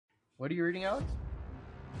What are you reading, Alex?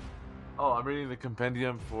 Oh, I'm reading the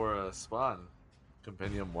compendium for Spawn.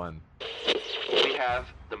 Compendium 1. We have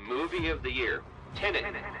the movie of the year, Tenet.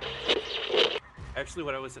 Actually,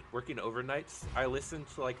 when I was working overnights, I listened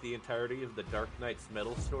to like the entirety of the Dark Knight's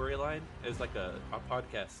Metal storyline as like a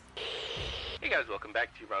podcast. Hey guys, welcome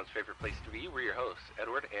back to your mom's favorite place to be. We're your hosts,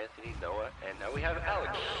 Edward, Anthony, Noah, and now we have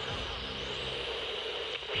Alex.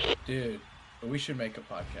 Dude, we should make a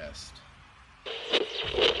podcast.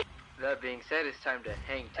 That being said, it's time to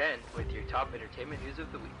hang 10 with your top entertainment news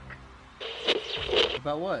of the week.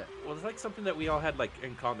 About what? Well, it's like something that we all had like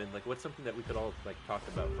in common. Like, what's something that we could all like talk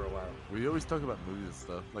about for a while? We always talk about movies and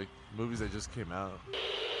stuff, like movies that just came out.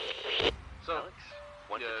 So, Alex,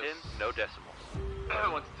 1 to 10, no decimals.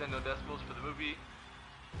 1 to 10, no decimals for the movie.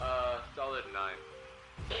 Solid 9.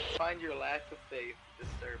 Find your lack of faith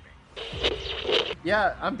disturbing.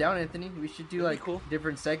 Yeah, I'm down, Anthony. We should do That'd like be cool.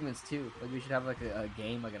 different segments too. Like we should have like a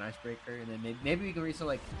game, like an icebreaker, and then maybe we can read some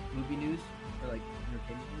like movie news or like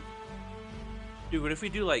entertainment news. Dude, what if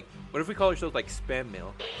we call ourselves like spam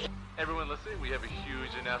mail? Everyone listening, we have a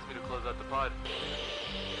huge announcement to close out the pod.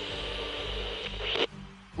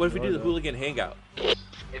 What if we do the Hooligan Hangout?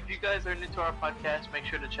 If you guys are new to our podcast, make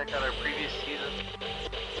sure to check out our previous seasons.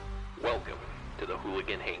 Welcome to the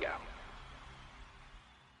Hooligan Hangout.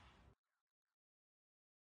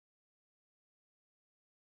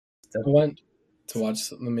 I went to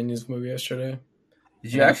watch the Minions movie yesterday.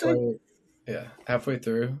 Did you actually? Yeah, halfway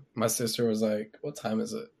through, my sister was like, "What time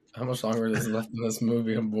is it? How much longer is left in this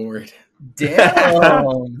movie? I'm bored."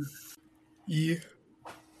 Damn. Yeah.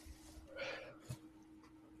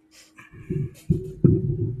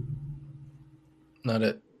 Not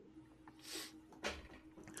it.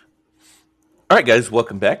 All right, guys,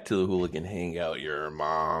 welcome back to the Hooligan Hangout, your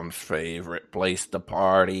mom's favorite place to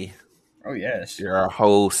party. Oh yes. Your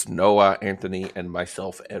host, Noah, Anthony, and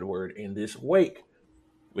myself, Edward. In this week,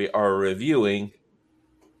 we are reviewing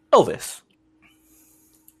Elvis.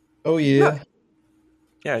 Oh yeah.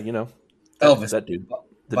 Yeah, you know, Elvis. that dude.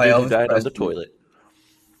 The By dude who Elvis died on the Presley. toilet.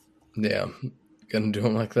 Yeah, gonna do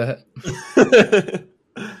him like that.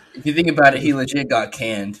 If you think about it, he legit got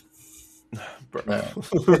canned. Bro. No.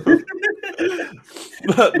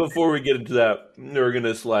 But before we get into that, we're going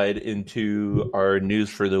to slide into our news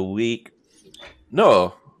for the week.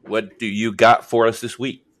 Noah, what do you got for us this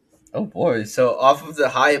week? Oh boy! So off of the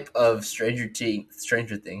hype of Stranger Things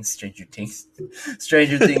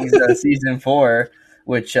season 4,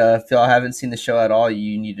 which if y'all haven't seen the show at all,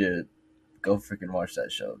 you need to go freaking watch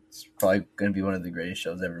that show. It's probably going to be one of the greatest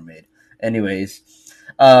shows ever made. Anyways,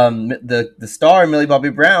 the star Millie Bobby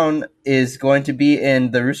Brown is going to be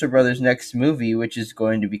in the Russo brothers' next movie, which is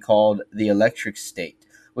going to be called The Electric State.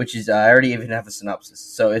 Which is I already even have a synopsis.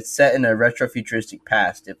 So it's set in a retro-futuristic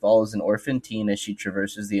past. It follows an orphan teen as she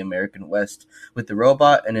traverses the American West with the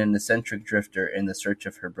robot and an eccentric drifter in the search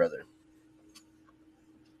of her brother.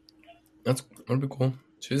 That'd be cool.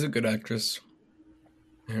 She's a good actress,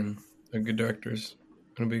 and they're good directors.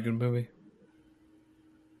 Gonna be a good movie.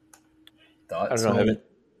 Thoughts? I don't know.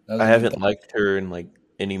 I haven't liked her in like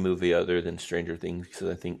any movie other than Stranger Things because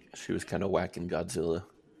I think she was kind of whack in Godzilla.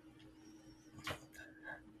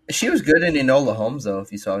 She was good in Enola Holmes, though,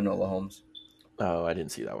 if you saw Enola Holmes. Oh, I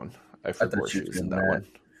didn't see that one. I forgot she was in that one.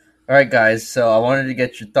 All right, guys. So I wanted to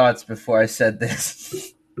get your thoughts before I said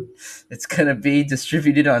this. It's going to be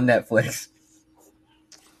distributed on Netflix.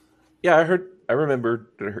 Yeah, I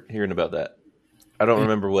remember hearing about that. I don't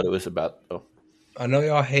remember what it was about, though. I know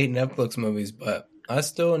y'all hate Netflix movies, but I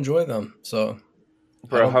still enjoy them. So,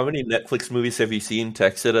 Bro, how many Netflix movies have you seen,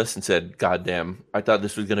 texted us, and said, "God damn, I thought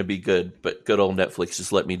this was going to be good, but good old Netflix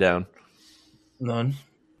just let me down"? None.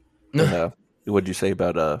 And, what'd you say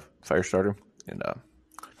about Firestarter and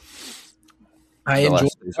I The enjoy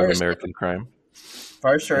Last Days of American Crime?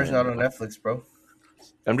 Firestar's not on Netflix, bro.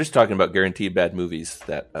 I'm just talking about guaranteed bad movies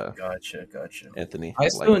that Gotcha. Anthony. I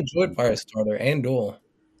still enjoyed Firestarter and Duel.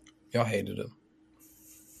 Y'all hated him.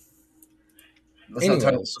 Let's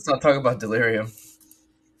not talk about Delirium.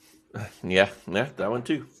 Yeah, that one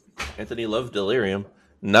too. Anthony loved Delirium,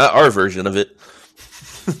 not our version of it.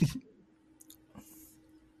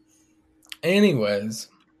 Anyways,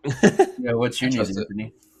 Yeah, what's your news, Trust it.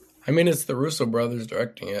 Anthony? I mean, it's the Russo brothers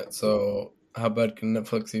directing it, so how bad can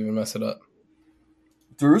Netflix even mess it up?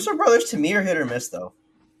 The Russo brothers, to me, are hit or miss, though,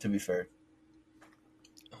 to be fair.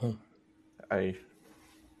 I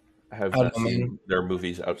have I not don't know, seen man. their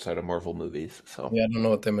movies outside of Marvel movies, so Yeah, I don't know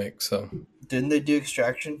what they make, so Didn't they do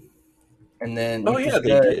Extraction? And then oh which yeah, was they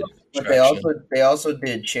good, did. But Extraction. they also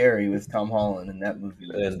did Cherry with Tom Holland, and that movie.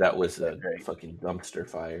 And that was a great. fucking dumpster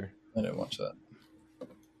fire. I didn't watch that.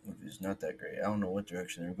 movie was not that great. I don't know what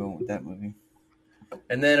direction they're going with that movie.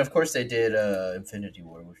 And then, of course, they did Infinity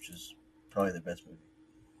War, which is probably the best movie.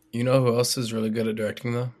 You know who else is really good at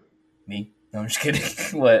directing though? Me? No, I'm just kidding.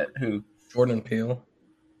 What? Who? Jordan Peele.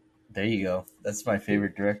 There you go. That's my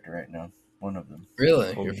favorite director right now. One of them.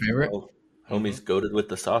 Really? Your favorite? Homie's goated with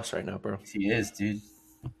the sauce right now, bro. He is, dude.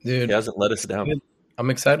 Dude, He hasn't let us down. I'm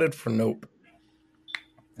excited for Nope.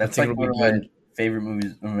 That's think like it'll one be of my good. favorite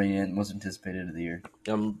movies. My most anticipated of the year.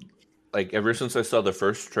 Like ever since I saw the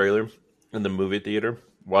first trailer in the movie theater,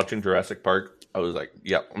 watching Jurassic Park, I was like,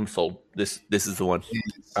 "Yeah, I'm sold. This is the one.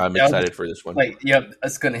 I'm Yeah, excited for this one." Like, yep,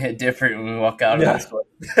 it's gonna hit different when we walk out Yeah. of this one.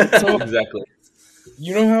 So, Exactly.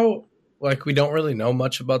 you know how like we don't really know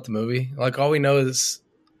much about the movie? Like all we know is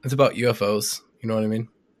it's about UFOs. You know what I mean?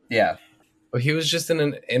 Yeah. But he was just in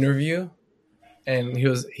an interview and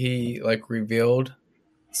he like revealed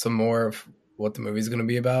some more of what the movie's gonna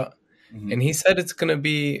be about. Mhm. And he said it's gonna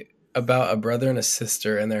be about a brother and a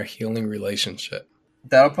sister and their healing relationship.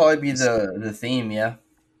 That'll probably be the theme. Yeah.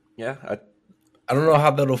 Yeah, I don't know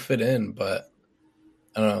how that'll fit in, but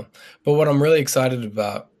I don't know. But what I'm really excited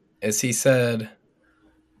about is he said,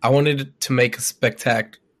 I wanted to make a a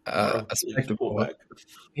spectacle.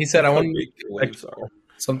 He said, I How wanted to big make the a waves spectacle, are.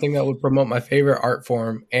 something that would promote my favorite art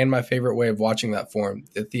form and my favorite way of watching that form,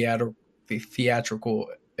 the theatrical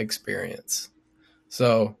experience.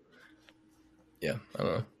 So, yeah, I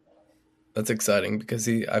don't know. That's exciting because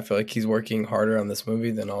I feel like he's working harder on this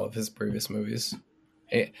movie than all of his previous movies.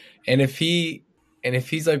 And if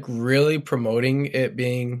he's like really promoting it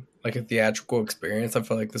being like a theatrical experience, I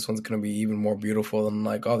feel like this one's going to be even more beautiful than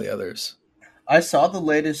like all the others. I saw the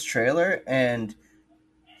latest trailer, and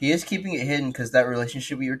he is keeping it hidden because that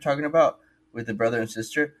relationship we were talking about with the brother and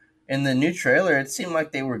sister. In the new trailer, it seemed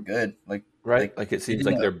like they were good. Right? Like it seems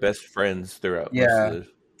like they're best friends throughout most Yeah. of the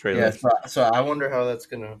trailers. So I wonder how that's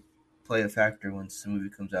gonna play a factor once the movie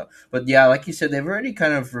comes out. But yeah, like you said, they've already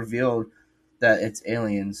kind of revealed that it's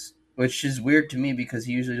aliens, which is weird to me because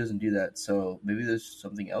he usually doesn't do that. So maybe there's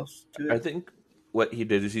something else to it. I think what he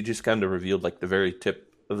did is he just kind of revealed like the very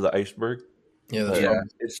tip of the iceberg. Yeah, that's Yeah. fine.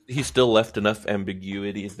 He still left enough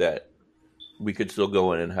ambiguity that we could still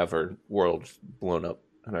go in and have our worlds blown up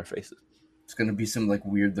in our faces. It's gonna be some like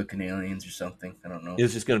weird looking aliens or something. I don't know.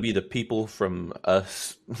 It's just going to be the people from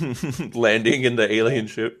us landing in the alien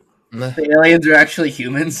ship. The aliens are actually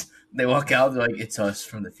humans. They walk out, they're like, "It's us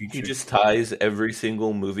from the future." He just ties every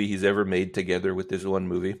single movie he's ever made together with this one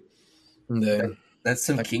movie. Yeah. That's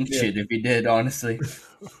some I king can see shit if he did, honestly.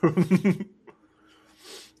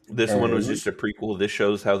 This one was just a prequel. This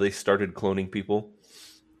shows how they started cloning people.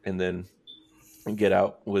 And then Get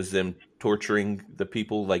Out was them torturing the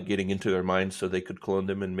people, like getting into their minds so they could clone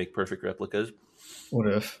them and make perfect replicas. What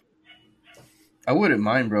if? I wouldn't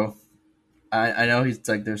mind, bro. I know he's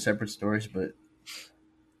like they're separate stories, but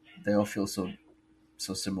they all feel so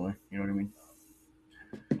similar. You know what I mean?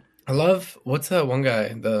 I love what's that one guy,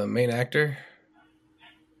 the main actor?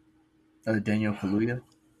 Daniel Kaluuya.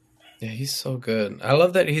 Yeah, he's so good. I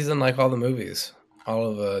love that he's in like all the movies,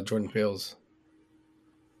 all of Jordan Peele's.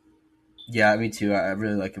 Yeah, me too. I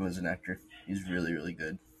really like him as an actor. He's really, really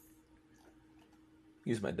good.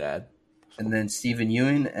 He's my dad. And then Stephen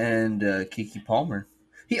Ewan and Kiki Palmer.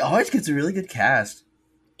 He always gets a really good cast.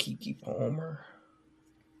 Kiki Palmer.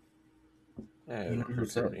 I haven't heard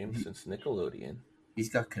what's her up. name since Nickelodeon. He's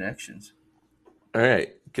got connections. All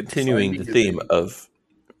right, continuing the Sorry, theme of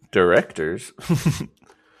directors,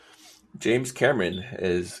 James Cameron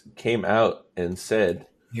came out and said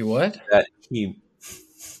He what? that he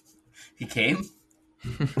came?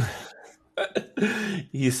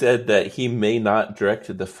 he said that he may not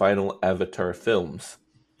direct the final Avatar films.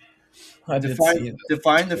 I did see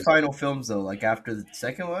Define the final films though, like after the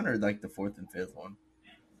second one or like the fourth and fifth one.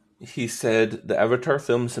 He said the Avatar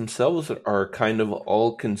films themselves are kind of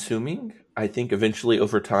all-consuming. I think eventually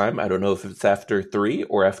over time, I don't know if it's after 3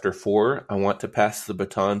 or after 4, I want to pass the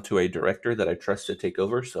baton to a director that I trust to take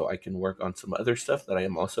over so I can work on some other stuff that I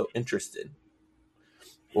am also interested in.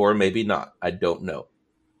 Or maybe not. I don't know.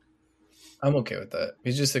 I'm okay with that.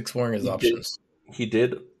 He's just exploring his options. He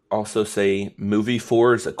did also say movie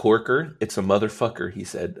 4 is a corker. It's a motherfucker, he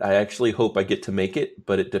said. I actually hope I get to make it,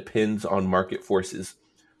 but it depends on market forces.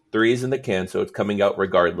 3 is in the can, so it's coming out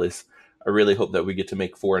regardless. I really hope that we get to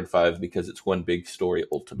make 4 and 5 because it's one big story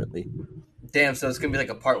ultimately. Damn, so it's gonna be like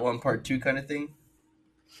a part 1, part 2 kind of thing?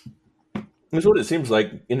 That's what it seems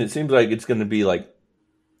like, and it seems like it's going to be like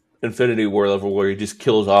Infinity War level where he just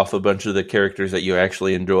kills off a bunch of the characters that you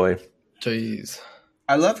actually enjoy. Jeez.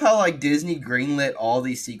 I love how like Disney greenlit all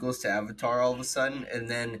these sequels to Avatar all of a sudden, and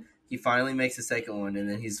then He finally makes the second one, and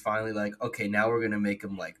then he's finally like, okay, now we're gonna make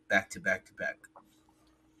them like back to back to back.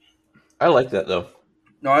 I like that though.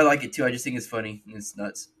 No, I like it too. I just think it's funny and it's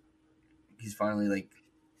nuts. He's finally like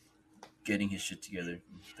getting his shit together.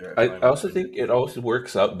 I also think it always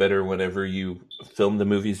works out better whenever you film the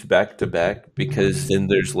movies back to back because then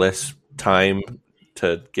there's less time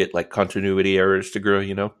to get like continuity errors to grow,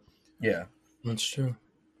 you know? Yeah. That's true.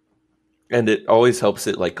 And it always helps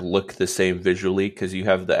it like look the same visually because you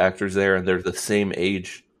have the actors there and they're the same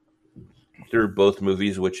age through both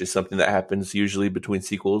movies, which is something that happens usually between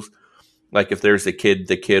sequels. Like if there's a kid,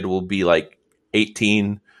 the kid will be like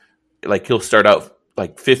 18, like he'll start out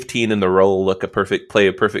like 15 in the role, play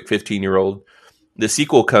a perfect 15-year-old. The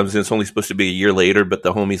sequel comes and it's only supposed to be a year later, but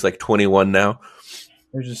the homie's like 21 now.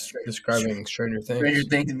 They're just describing Stranger Things. Stranger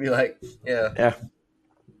Things would be like, yeah. Yeah.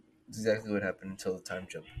 That's exactly what happened until the time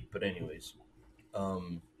jump. But anyways,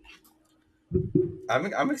 I'm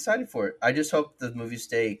excited for it. I just hope the movies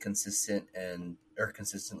stay consistent or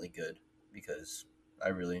consistently good because I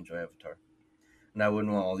really enjoy Avatar, and I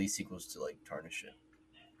wouldn't want all these sequels to like tarnish it.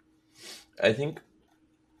 I think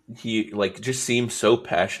he like just seems so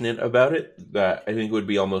passionate about it that I think it would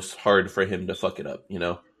be almost hard for him to fuck it up, you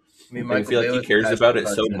know? I mean, I feel like he cares about it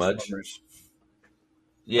so much.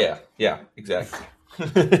 Yeah, exactly.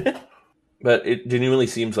 But it genuinely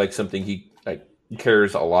seems like something he like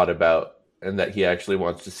cares a lot about and that he actually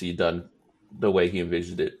wants to see done the way he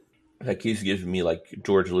envisioned it. Like he's giving me like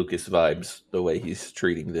George Lucas vibes the way he's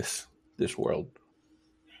treating this world.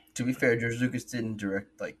 To be fair, George Lucas didn't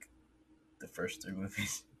direct like the first 3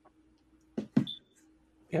 movies.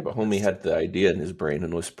 Yeah, but homie had the idea in his brain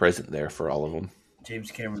and was present there for all of them.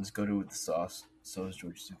 James Cameron's go-to with the sauce. So is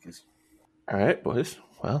George Lucas. All right, boys.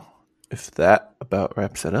 Well, if that about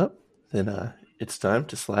wraps it up, then it's time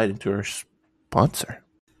to slide into our sponsor.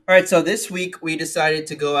 All right, so this week we decided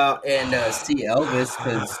to go out and see Elvis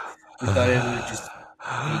because we thought it would just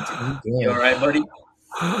be... You all right, buddy?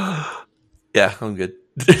 Yeah, I'm good.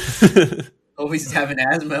 Always having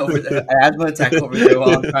asthma attack over there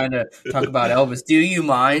while I'm trying to talk about Elvis. Do you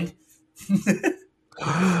mind?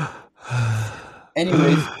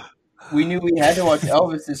 Anyways, we knew we had to watch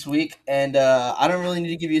Elvis this week, and I don't really need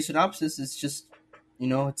to give you a synopsis. It's just,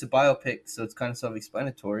 it's a biopic, so it's kind of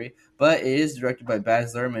self-explanatory. But it is directed by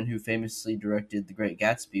Baz Luhrmann, who famously directed The Great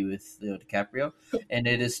Gatsby with Leo DiCaprio, and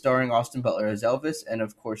it is starring Austin Butler as Elvis, and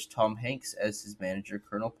of course Tom Hanks as his manager,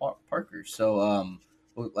 Colonel Parker. So,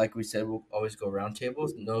 like we said, we'll always go round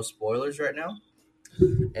tables. No spoilers right now.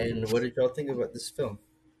 And what did y'all think about this film?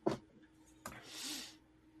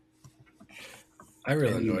 I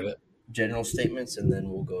really enjoyed it. General statements, and then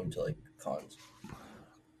we'll go into like cons.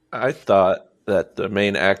 I thought that the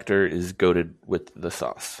main actor is goated with the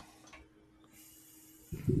sauce.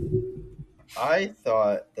 I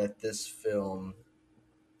thought that this film,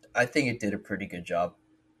 I think it did a pretty good job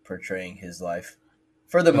portraying his life,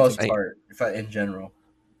 for the most part, in general.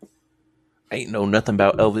 I ain't know nothing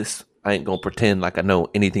about Elvis. I ain't gonna pretend like I know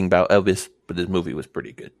anything about Elvis, but this movie was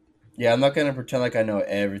pretty good. Yeah, I'm not gonna pretend like I know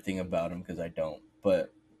everything about him because I don't,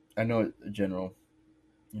 but I know the general,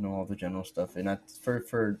 all the general stuff, and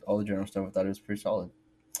for all the general stuff, I thought it was pretty solid.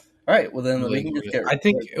 All right, well then we can just get. I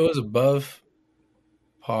think it was above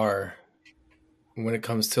par when it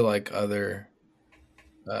comes to like other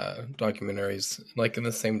documentaries, like in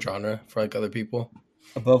the same genre for like other people.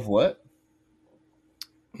 Above what?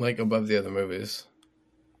 Like above the other movies.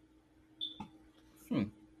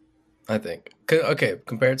 I think. Okay,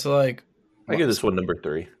 compared to like... I give this one number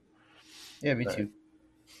 3. Yeah, me too.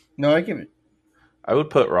 No, I give it... I would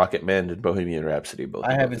put Rocket Man and Bohemian Rhapsody both.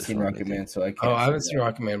 I haven't seen Rocket Man, so I can't... Oh, I haven't seen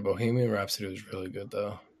Rocket Man. Bohemian Rhapsody was really good,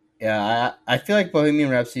 though. Yeah, I feel like Bohemian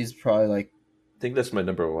Rhapsody is probably like... I think that's my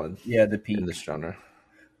number 1. Yeah, the peak. In this genre.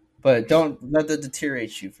 But don't let that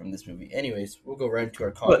deteriorate you from this movie. Anyways, we'll go right into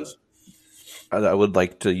our cons. I would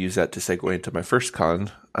like to use that to segue into my first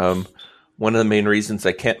con. One of the main reasons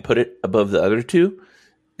I can't put it above the other two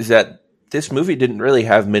is that this movie didn't really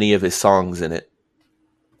have many of his songs in it.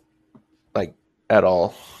 Like, at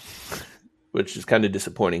all. Which is kind of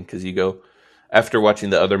disappointing because you go, after watching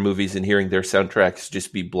the other movies and hearing their soundtracks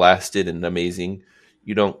just be blasted and amazing,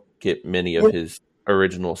 you don't get many of his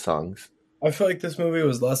original songs. I feel like this movie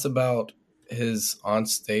was less about his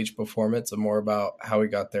on-stage performance and more about how he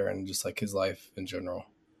got there and just like his life in general.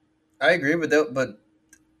 I agree, but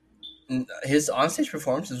his on-stage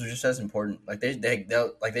performances were just as important. Like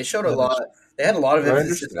they showed a lot. They had a lot of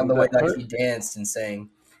emphasis on the way that he danced and sang.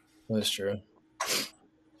 That's true.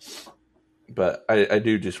 But I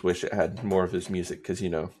do just wish it had more of his music because,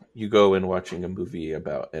 you go in watching a movie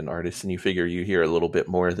about an artist and you figure you hear a little bit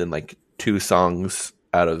more than like 2 songs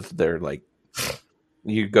out of their like.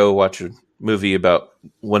 You go watch a movie about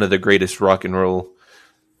one of the greatest rock and roll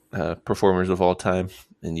performers of all time,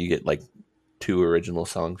 and you get like 2 original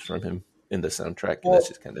songs from him in the soundtrack, and that's Well,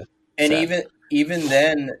 just kind of and sad. even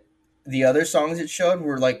then, the other songs it showed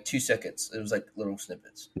were like 2 seconds. It was like little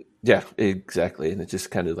snippets. Yeah, exactly, and it's just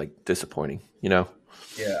kind of like disappointing, you know.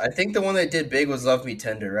 Yeah, I think the one that did big was "Love Me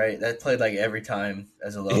Tender," right? That played like every time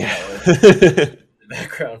as a love Yeah. ballad in the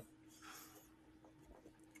background.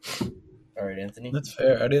 All right, Anthony. That's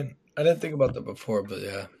fair. I didn't think about that before, but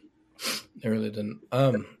yeah, I really didn't.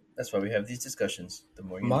 That's why we have these discussions. The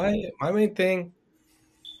more you know. My main thing,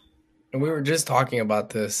 and we were just talking about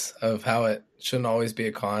this of how it shouldn't always be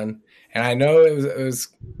a con, and I know it was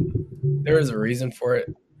there was a reason for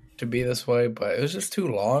it to be this way, but it was just too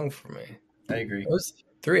long for me. I agree. It was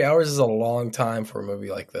 3 hours is a long time for a movie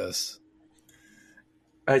like this.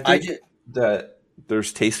 I think that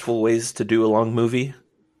there's tasteful ways to do a long movie,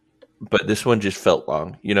 but this one just felt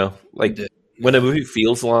long, you know? Like did. when a movie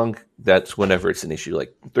feels long, that's whenever it's an issue.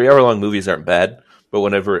 Like 3 hour long movies aren't bad, but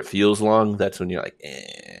whenever it feels long, that's when you're like,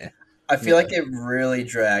 eh. I feel like it really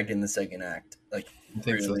dragged in the second act. Like I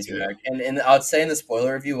think so really too. dragged. And I'd say in the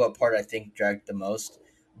spoiler review what part I think dragged the most,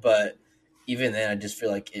 but even then I just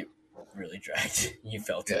feel like it really dragged. You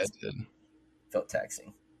felt Yeah, it. it did. Felt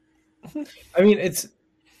taxing. I mean,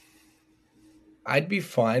 I'd be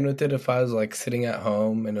fine with it if I was like sitting at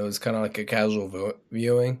home and it was kind of like a casual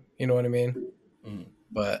viewing. You know what I mean? Mm.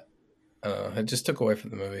 But it just took away from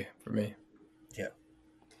the movie for me. Yeah.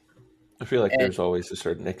 I feel like there's always a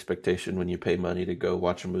certain expectation when you pay money to go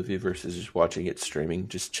watch a movie versus just watching it streaming,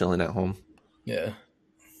 just chilling at home. Yeah.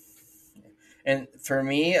 And for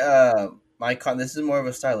me, this is more of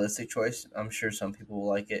a stylistic choice. I'm sure some people will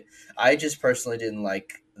like it. I just personally didn't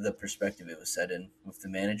like the perspective it was set in with the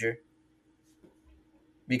manager.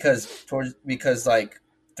 Because like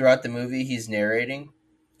throughout the movie he's narrating.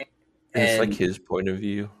 And it's like his point of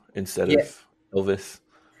view instead of Elvis.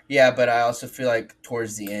 Yeah, but I also feel like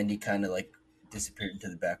towards the end he kind of like disappeared into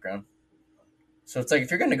the background. So it's like if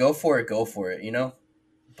you're gonna go for it, you know.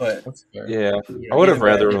 But yeah, you know, I would have either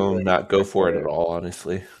way, I rather didn't him really not go care for it at all.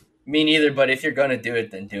 Honestly, me neither. But if you're gonna do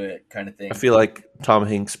it, then do it, kind of thing. I feel like Tom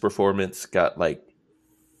Hanks' performance got like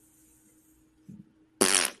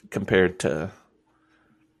compared to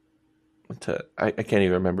I can't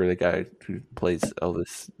even remember the guy who plays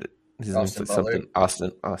Elvis. His name's like something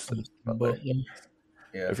Austin Butler.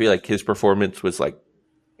 Yeah. I feel like his performance was like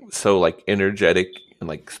so like energetic and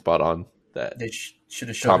like spot on that they should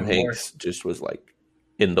have shown Tom him Hanks more. just was like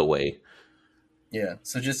in the way. Yeah,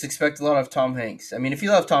 so just expect a lot of Tom Hanks. I mean, if you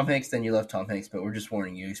love Tom Hanks, then you love Tom Hanks. But we're just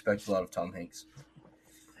warning you: expect a lot of Tom Hanks.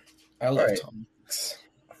 I love Tom Hanks.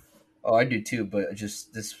 Oh, I do too. But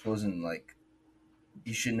just this wasn't like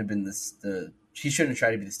he shouldn't have been he shouldn't have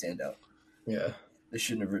tried to be the standout. Yeah, they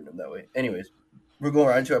shouldn't have written him that way. Anyways, we're going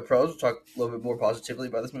right into our pros. We'll talk a little bit more positively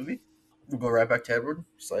about this movie. We'll go right back to Edward.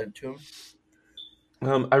 Slide it to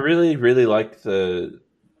him. I really, really like the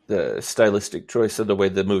stylistic choice of the way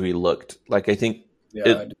the movie looked. Like I think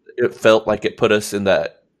it felt like it put us in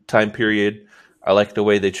that time period. I like the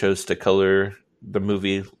way they chose to color the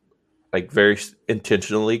movie, like very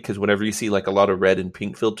intentionally. Because whenever you see like a lot of red and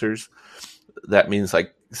pink filters, that means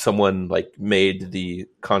like someone like made the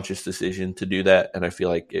conscious decision to do that, and I feel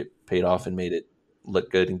like it paid off and made it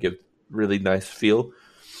look good and give really nice feel.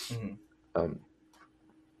 Mm-hmm. And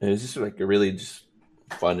it's just like a really just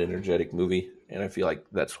fun, energetic movie, and I feel like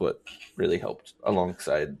that's what really helped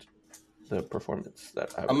alongside the performance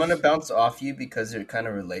that I'm gonna bounce off you because it kind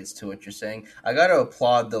of relates to what you're saying. I gotta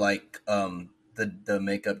applaud the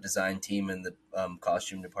makeup design team and the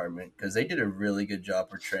costume department because they did a really good job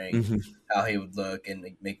portraying how he would look and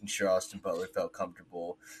like, making sure Austin Butler felt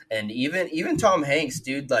comfortable. And even Tom Hanks,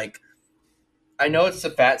 dude, like I know it's a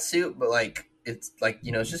fat suit, but like it's like,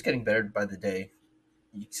 you know, it's just getting better by the day.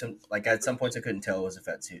 Like at some points I couldn't tell it was a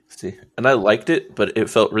fat suit. See, and I liked it, but it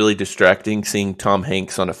felt really distracting seeing Tom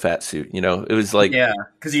Hanks on a fat suit. You know, it was like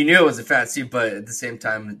because you knew it was a fat suit, but at the same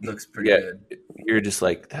time it looks pretty good. You're just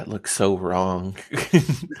like, that looks so wrong.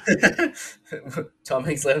 Tom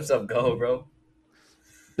Hanks let himself go, bro.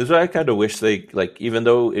 That's why I kind of wish they like, even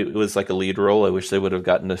though it was like a lead role, I wish they would have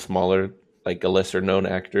gotten a smaller, like a lesser known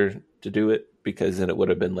actor to do it because then it would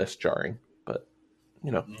have been less jarring. But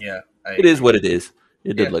you know, it is what it is.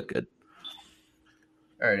 It did look good.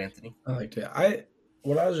 All right, Anthony. I liked it.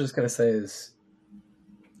 What I was just gonna say is,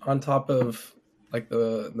 on top of like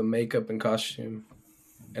the makeup and costume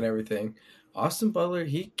and everything, Austin Butler,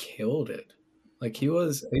 he killed it. Like he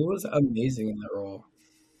was amazing in that role.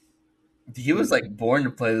 He was like born to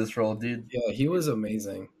play this role, dude. Yeah, he was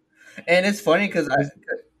amazing. And it's funny because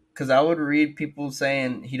I would read people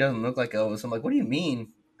saying he doesn't look like Elvis. I'm like, what do you mean?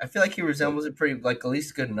 I feel like he resembles it pretty, like, at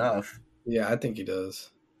least good enough. Yeah, I think he does.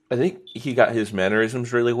 I think he got his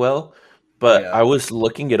mannerisms really well, but Yeah. I was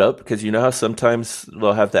looking it up because you know how sometimes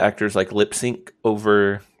they'll have the actors like lip sync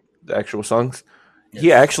over the actual songs. He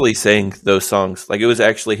Yes. actually sang those songs. Like it was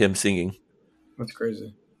actually him singing. That's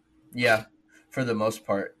crazy. Yeah, for the most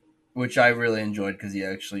part, which I really enjoyed because he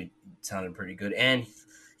actually sounded pretty good, and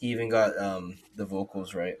he even got the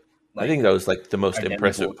vocals right, I think like that was like the most identical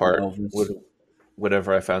impressive to part. Elvis.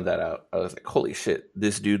 Whenever I found that out, I was like, "Holy shit!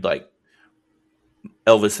 This dude like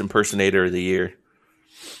Elvis impersonator of the year."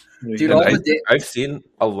 Dude, And all the day. I've seen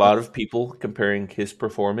a lot of people comparing his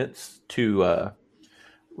performance to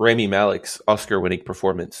Rami Malek's Oscar-winning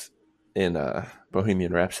performance in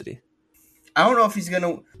Bohemian Rhapsody. I don't know if he's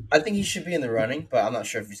gonna. I think he should be in the running, but I'm not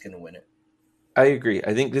sure if he's gonna win it. I agree.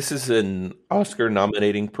 I think this is an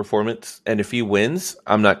Oscar-nominating performance, and if he wins,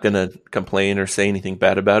 I'm not gonna complain or say anything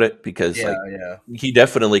bad about it because Yeah, like yeah. he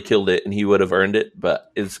definitely killed it and he would have earned it.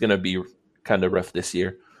 But it's gonna be kind of rough this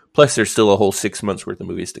year. Plus, there's still a whole 6 months worth of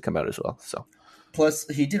movies to come out as well. So Plus,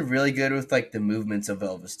 he did really good with like the movements of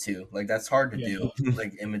Elvis too. Like that's hard to Yeah. do,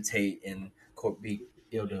 like imitate and be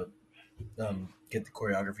able to get the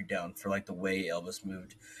choreography down for like the way Elvis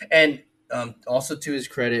moved. And also to his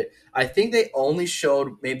credit, I think they only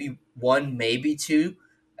showed maybe one, maybe two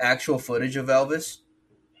actual footage of Elvis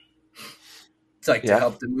to like to yeah,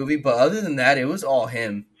 help the movie. But other than that, it was all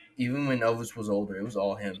him. Even when Elvis was older, it was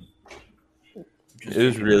all him. Which it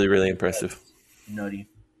was freaking really really impressive. nutty.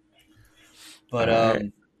 But All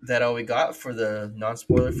right. that all we got for the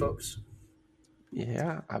non-spoiler folks.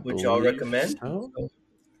 Yeah, I Would y'all believe recommend? so.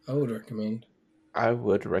 I would recommend. I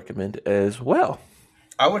would recommend as well.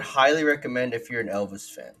 I would highly recommend if you're an Elvis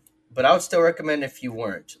fan, but I would still recommend if you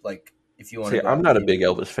weren't. Like if you want See, to go, I'm not a big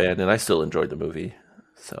Elvis fan, and I still enjoyed the movie.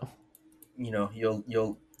 So you know,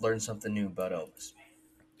 you'll learn something new about Elvis.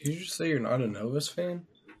 Did you just say you're not an Elvis fan?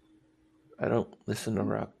 I don't listen to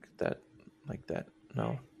rock like that.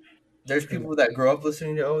 No. There's people that grow up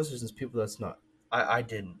listening to Elvis. There's people that's not. I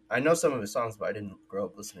didn't. I know some of his songs, but I didn't grow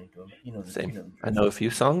up listening to him. You know, Same. You know, I know a few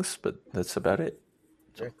songs, but that's about it.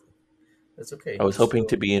 exactly. That's okay. I was hoping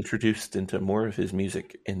to be introduced into more of his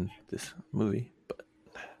music in this movie, but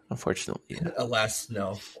unfortunately, Alas,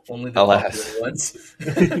 no. Only the Alas. popular ones.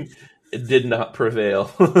 it did not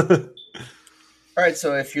prevail. All right,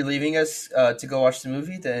 so if you're leaving us to go watch the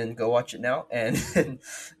movie, then go watch it now, and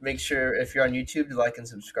make sure if you're on YouTube to like and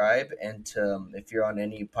subscribe, and if you're on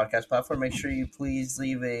any podcast platform, make sure you please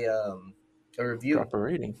leave a review Drop a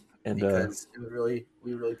rating, and because we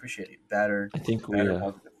really appreciate it. I think we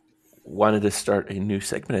positive. wanted to start a new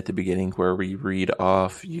segment at the beginning where we read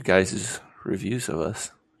off you guys' reviews of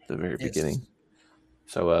us at the very beginning.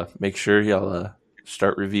 So make sure y'all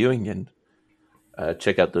start reviewing and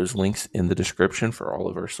check out those links in the description for all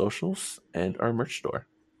of our socials and our merch store.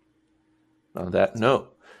 On that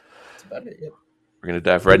note, That's about it. Yep. we're going to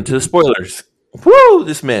dive right into the spoilers. Woo!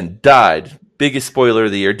 This man died. Biggest spoiler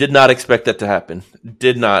of the year. Did not expect that to happen.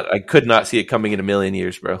 Did not. I could not see it coming in a million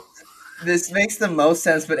years, bro. This makes the most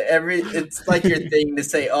sense, but it's like your thing to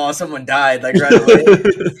say, "Oh, someone died," like right away.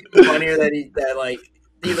 It's funnier that he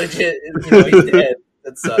legit, he's dead.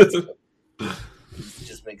 That sucks. It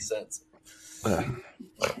just makes sense.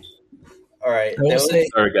 All right. I will say,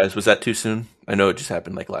 Sorry, guys. Was that too soon? I know it just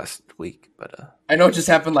happened like last week, but I know it just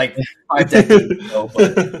happened like 5 decades ago,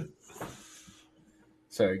 but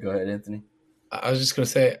sorry, go ahead, Anthony. I was just gonna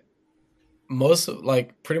say,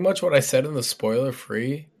 pretty much what I said in the spoiler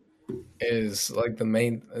free is like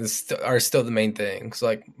are still the main things.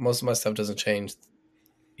 Like most of my stuff doesn't change,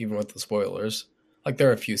 even with the spoilers. Like there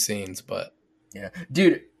are a few scenes, but Yeah,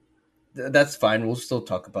 dude, that's fine. We'll still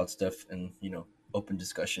talk about stuff and open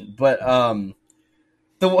discussion. But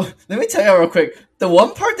let me tell you real quick. The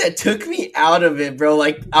one part that took me out of it, bro,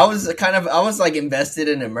 like I was like invested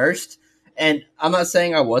and immersed. And I'm not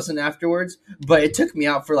saying I wasn't afterwards, but it took me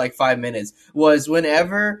out for like 5 minutes. Was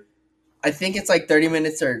whenever I think it's like 30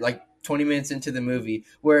 minutes or like 20 minutes into the movie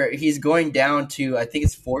where he's going down to, I think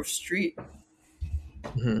it's 4th Street.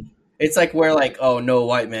 Mhm. It's like where like, oh, no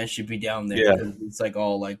white man should be down there Yeah. because it's like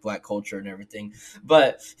all like black culture and everything.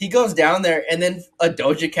 But he goes down there and then a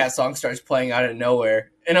Doja Cat song starts playing out of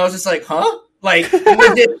nowhere. And I was just like, huh? Like,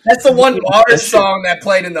 that's the one bar song that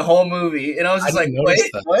played in the whole movie. And I was just like, didn't wait,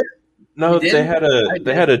 notice that. what? no, You they didn't?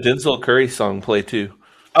 had I a Denzel Curry song play too.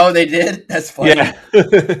 Oh, they did? That's funny. Yeah.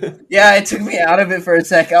 Yeah, it took me out of it for a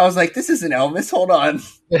sec. I was like, this isn't Elvis. Hold on.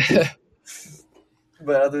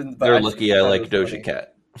 But They're I lucky just I thought it like was Doja funny.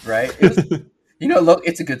 Cat. Right? It was, look,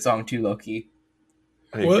 it's a good song too, low key.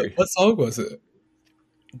 I agree. What song was it?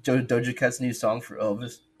 Doja Cat's new song for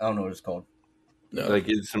Elvis. I don't know what it's called. No. Like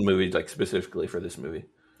it's some movie like specifically for this movie.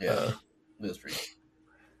 Yeah, it was pretty.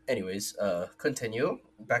 Anyways, continue.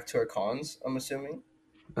 Back to our cons, I'm assuming.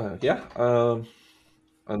 Yeah.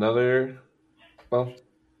 Another. Well,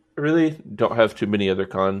 I really don't have too many other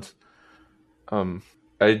cons.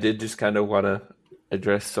 I did just kind of want to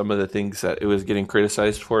address some of the things that it was getting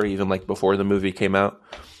criticized for, even like before the movie came out,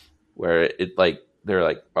 where it like they're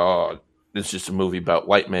like, oh, it's just a movie about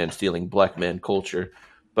white man stealing black man culture.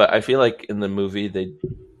 But I feel like in the movie they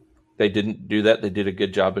didn't do that. They did a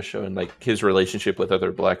good job of showing like his relationship with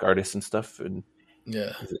other black artists and stuff and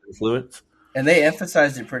Yeah. his influence. And they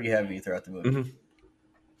emphasized it pretty heavy throughout the movie. Mm-hmm.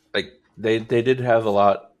 Like they did have a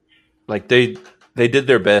lot. Like they did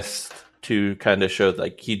their best to kind of show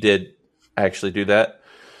like he did actually do that,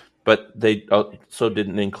 but they also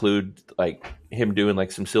didn't include like him doing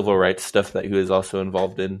like some civil rights stuff that he was also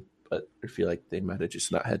involved in. But I feel like they might have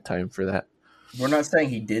just not had time for that. We're not saying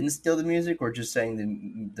he didn't steal the music. We're just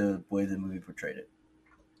saying the way the movie portrayed it.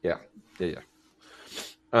 Yeah.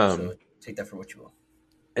 So take that for what you will.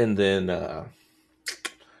 And then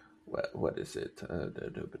what is it? I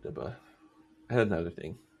had another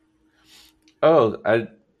thing. Oh, I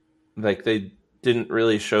like they didn't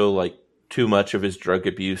really show like too much of his drug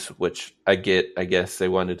abuse, which I get. I guess they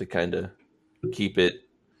wanted to kind of keep it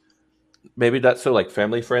maybe not so like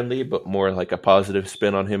family friendly, but more like a positive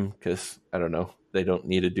spin on him because I don't know. They don't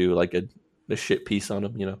need to do like a shit piece on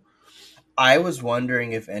him, you know. I was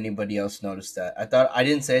wondering if anybody else noticed that. I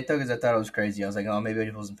didn't say it though because I thought it was crazy. I was like, oh, maybe I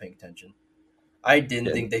wasn't paying attention. I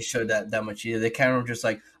didn't think they showed that much either. They kind of were just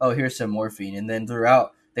like, oh, here's some morphine, and then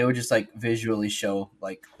throughout they would just like visually show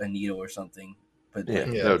like a needle or something. But Yeah,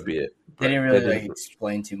 they that would be it. But didn't really like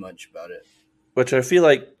explain too much about it. Which I feel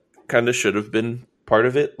like kind of should have been part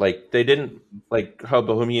of it. Like they didn't like how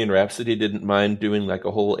Bohemian Rhapsody didn't mind doing like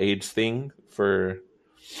a whole AIDS thing for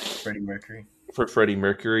Freddie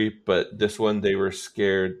Mercury, but this one they were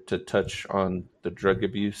scared to touch on the drug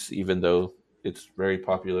abuse, even though it's very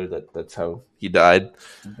popular that that's how he died.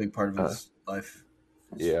 It's a big part of his life.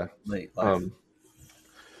 Yeah, Late life.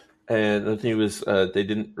 And the thing was, they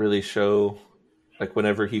didn't really show like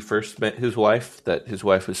whenever he first met his wife that his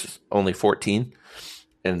wife was only 14,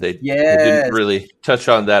 and they didn't really touch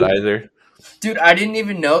on that either. Dude, I didn't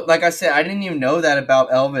even know. Like I said, I didn't even know that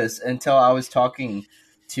about Elvis until I was talking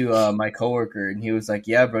to my coworker, and he was like,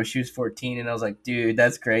 "Yeah, bro, she was 14," and I was like, "Dude,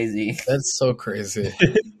 that's crazy." That's so crazy.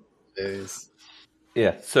 Jeez.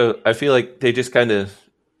 Yeah, so I feel like they just kind of.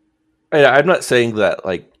 I'm not saying that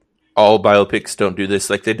like all biopics don't do this.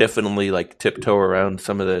 Like they definitely like tiptoe around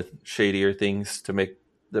some of the shadier things to make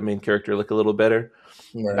the main character look a little better.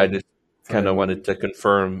 Right. I just kind of wanted to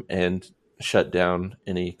confirm and shut down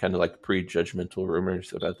any kind of like prejudgmental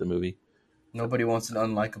rumors about the movie. Nobody wants an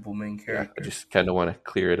unlikable main character. Yeah, I just kind of want to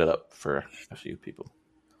clear it up for a few people.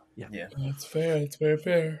 Yeah, that's fair. It's very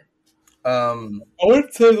fair. I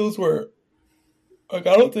wouldn't say those were. Like,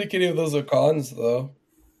 I don't think any of those are cons, though.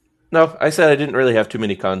 No, I said I didn't really have too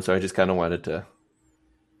many cons, so I just kind of wanted to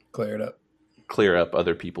clear up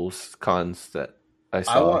other people's cons that I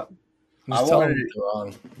saw. I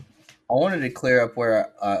wanted to clear up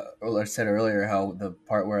where I said earlier how the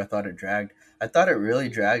part where I thought it dragged. I thought it really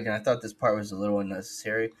dragged, and I thought this part was a little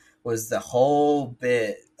unnecessary. Was the whole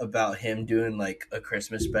bit about him doing like a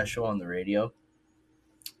Christmas special on the radio?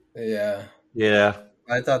 Yeah.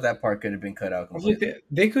 I thought that part could have been cut out completely.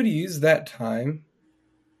 They could use that time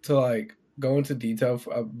to like go into detail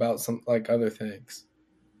about some like other things.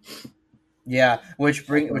 Yeah, which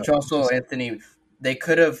also Anthony, they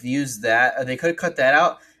could have used that. They could have cut that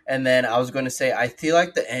out. And then I was going to say, I feel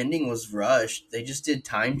like the ending was rushed. They just did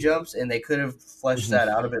time jumps, and they could have fleshed that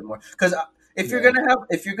out a bit more. Because if you're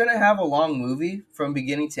gonna have a long movie from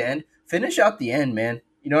beginning to end, finish out the end, man.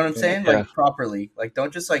 You know what I'm saying? Like properly. Like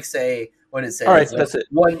don't just like say what it says. All right, like, that's it.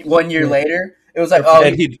 1 year later, it was like, oh,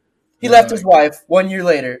 he left his wife. 1 year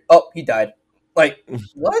later, oh, he died. Like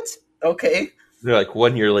what? Okay. They're like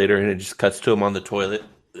 1 year later, and it just cuts to him on the toilet,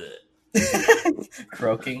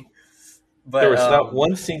 croaking. But there was not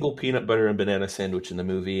one single peanut butter and banana sandwich in the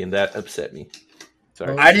movie, and that upset me.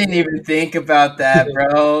 Sorry, I didn't even think about that,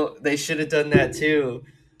 bro. They should have done that too.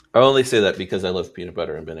 I only say that because I love peanut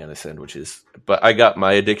butter and banana sandwiches. But I got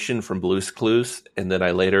my addiction from Blue's Clues, and then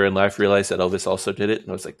I later in life realized that Elvis also did it, and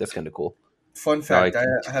I was like, that's kind of cool. Fun fact, I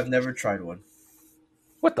have never tried one.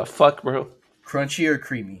 What the fuck, bro? Crunchy or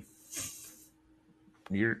creamy?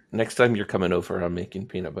 Next time you're coming over, I'm making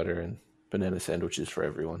peanut butter and banana sandwiches for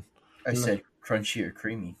everyone. I said crunchy or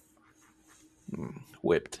creamy.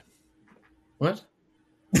 Whipped. What?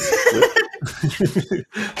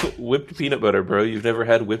 Whipped peanut butter, bro. You've never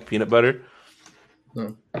had whipped peanut butter?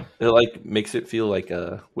 No. It like makes it feel like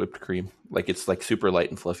a whipped cream. Like it's like super light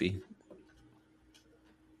and fluffy.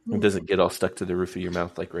 It doesn't get all stuck to the roof of your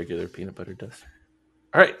mouth like regular peanut butter does.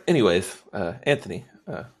 All right. Anyways, Anthony,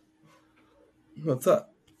 What's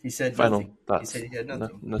up? He said final nothing. thoughts. He said he had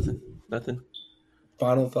nothing. Nothing.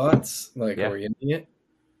 Final thoughts? Like, Yeah. are we ending it?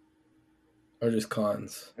 Or just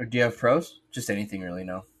cons? Or do you have pros? Just anything really,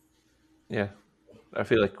 no. Yeah. I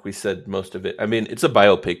feel like we said most of it. I mean, it's a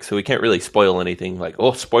biopic, so we can't really spoil anything. Like,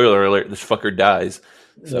 oh, spoiler alert, this fucker dies.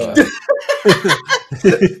 So,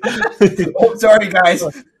 Oh, sorry, guys.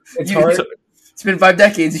 It's hard. It's been 5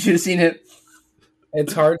 decades. You should have seen it.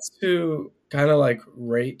 It's hard to kind of like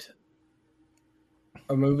rate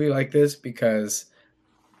a movie like this because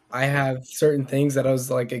I have certain things that I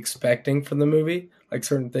was like expecting from the movie, like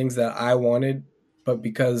certain things that I wanted, but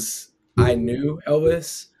because I knew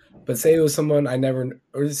Elvis, but say it was someone I never,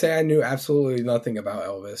 or say I knew absolutely nothing about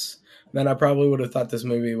Elvis, then I probably would have thought this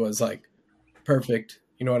movie was like perfect.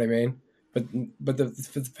 You know what I mean? But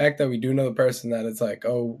the fact that we do know the person, that it's like,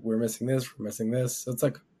 oh, we're missing this, so it's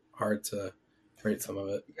like hard to rate some of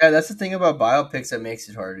it. Yeah, that's the thing about biopics that makes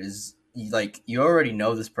it hard is you already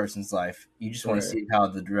know this person's life. You just want Right. to see how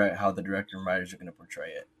the director and writers are going to portray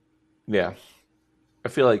it. yeah. I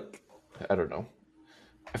feel like, I don't know.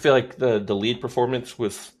 I feel like the lead performance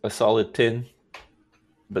was a solid 10,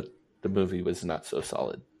 but the movie was not so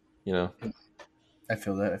solid, you know? I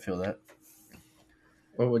feel that.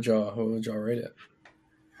 What would y'all rate it?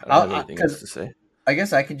 I don't have anything else to say. I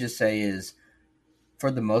guess I could just say is,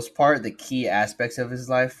 for the most part, the key aspects of his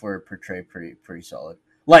life were portrayed pretty solid.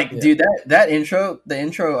 Like, dude, the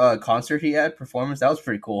intro concert he had, performance, that was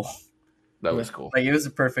pretty cool. That was cool. Like, it was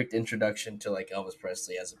a perfect introduction to like Elvis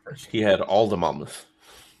Presley as a person. He had all the mamas.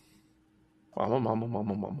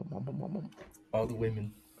 Mama. All the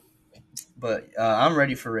women. But I'm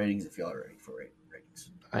ready for ratings if y'all are ready for ratings.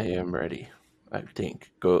 I am ready. I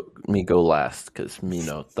think go last because me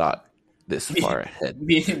no thought this far ahead.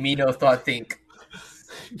 Me no thought think.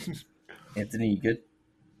 Anthony, you good?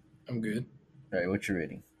 I'm good. All right, what's your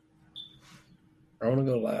rating? I want to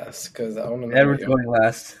go last because I want to know. Edward's going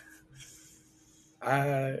last.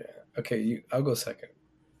 I'll go second.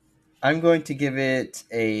 I'm going to give it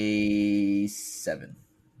a 7.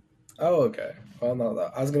 Oh, okay. Well, no,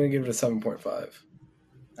 I was going to give it a 7.5.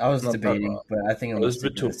 I was Not debating, that but I think I'm I going was to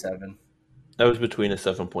give it a 7. That was between a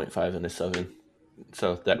 7.5 and a 7.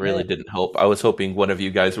 So that really didn't help. I was hoping one of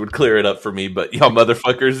you guys would clear it up for me, but y'all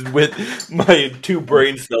motherfuckers with my 2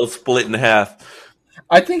 brain cells split in half.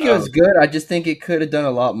 I think it was good. I just think it could have done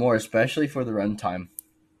a lot more, especially for the runtime.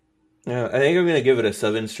 Yeah, I think I'm going to give it a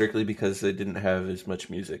 7 strictly because they didn't have as much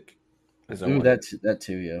music as I wanted. That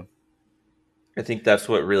too, yeah. I think that's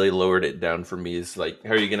what really lowered it down for me is like,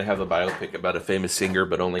 how are you going to have a biopic about a famous singer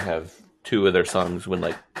but only have 2 of their songs when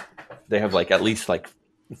like they have like at least like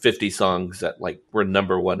 50 songs that like were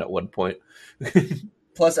number 1 at one point.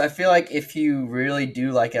 Plus, I feel like if you really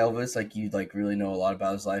do like Elvis, like you like really know a lot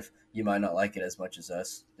about his life, you might not like it as much as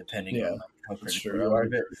us, depending on like, how critical you are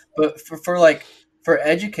of it. But for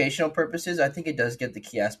educational purposes, I think it does get the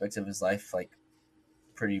key aspects of his life like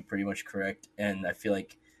pretty much correct, and I feel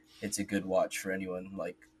like it's a good watch for anyone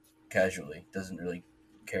like casually doesn't really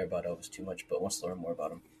care about Elvis too much, but wants to learn more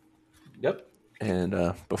about him. Yep.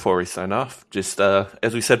 And before we sign off, just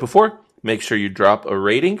as we said before, make sure you drop a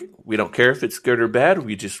rating. We don't care if it's good or bad.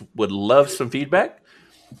 We just would love some feedback.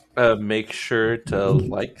 Make sure to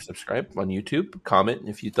like, subscribe on YouTube. Comment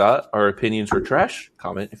if you thought our opinions were trash.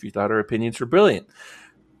 Comment if you thought our opinions were brilliant.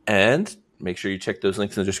 And make sure you check those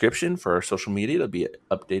links in the description for our social media to be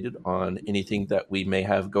updated on anything that we may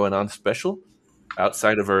have going on special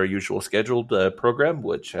outside of our usual scheduled program,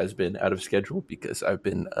 which has been out of schedule because I've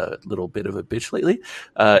been a little bit of a bitch lately.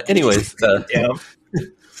 Anyways,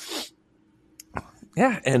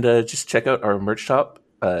 yeah, and just check out our merch shop.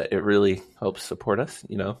 It really helps support us.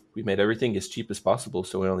 You know, we made everything as cheap as possible,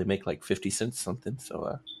 so we only make like 50 cents something.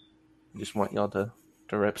 So we just want y'all to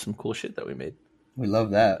rep some cool shit that we made. We love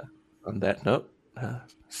that. On that note,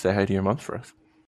 say hi to your moms for us.